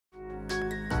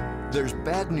There's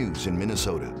bad news in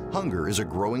Minnesota. Hunger is a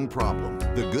growing problem.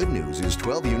 The good news is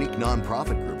 12 unique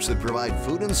nonprofit groups that provide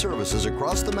food and services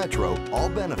across the metro all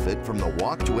benefit from the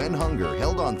Walk to End Hunger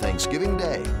held on Thanksgiving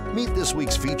Day. Meet this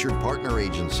week's featured partner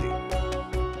agency.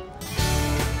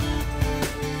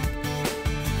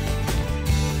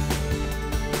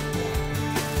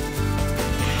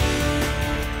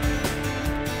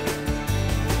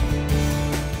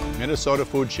 Minnesota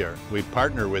Food Share. We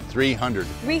partner with 300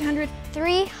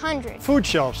 food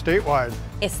shelves statewide.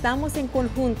 Estamos en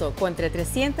conjunto con entre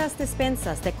 300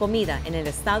 despensas de comida en el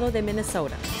estado de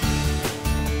Minnesota.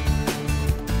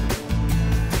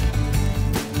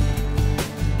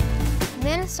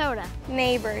 Minnesota.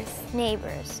 Neighbors.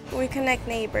 Neighbors. We connect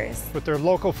neighbors. With their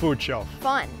local food shelf.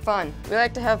 Fun. Fun. We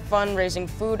like to have fun raising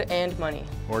food and money.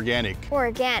 Organic.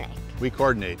 Organic. We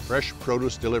coordinate fresh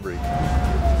produce delivery.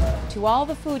 To all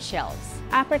the food shelves.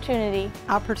 Opportunity.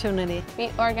 Opportunity.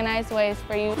 We organize ways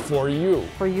for you. For you.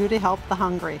 For you to help the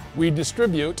hungry. We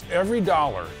distribute every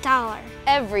dollar.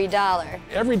 Every dollar.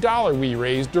 Every dollar we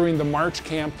raise during the March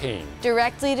campaign.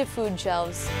 Directly to food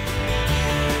shelves.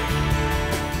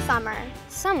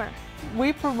 Summer.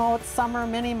 We promote summer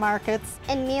mini markets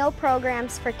And meal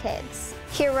programs for kids.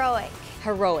 Heroic.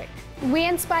 We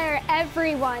inspire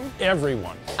everyone.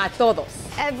 Everyone. A todos.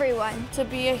 Everyone. To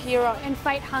be a hero. And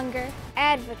fight hunger.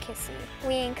 Advocacy.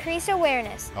 We increase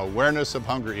awareness. Awareness of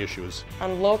hunger issues.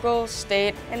 On local,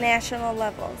 state, And national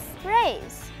levels.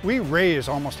 Raise. We raise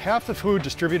almost half the food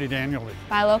distributed annually.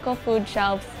 By local food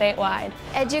shelves statewide.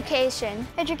 Education.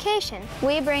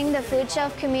 We bring the food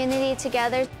shelf community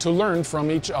together To learn from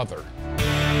each other.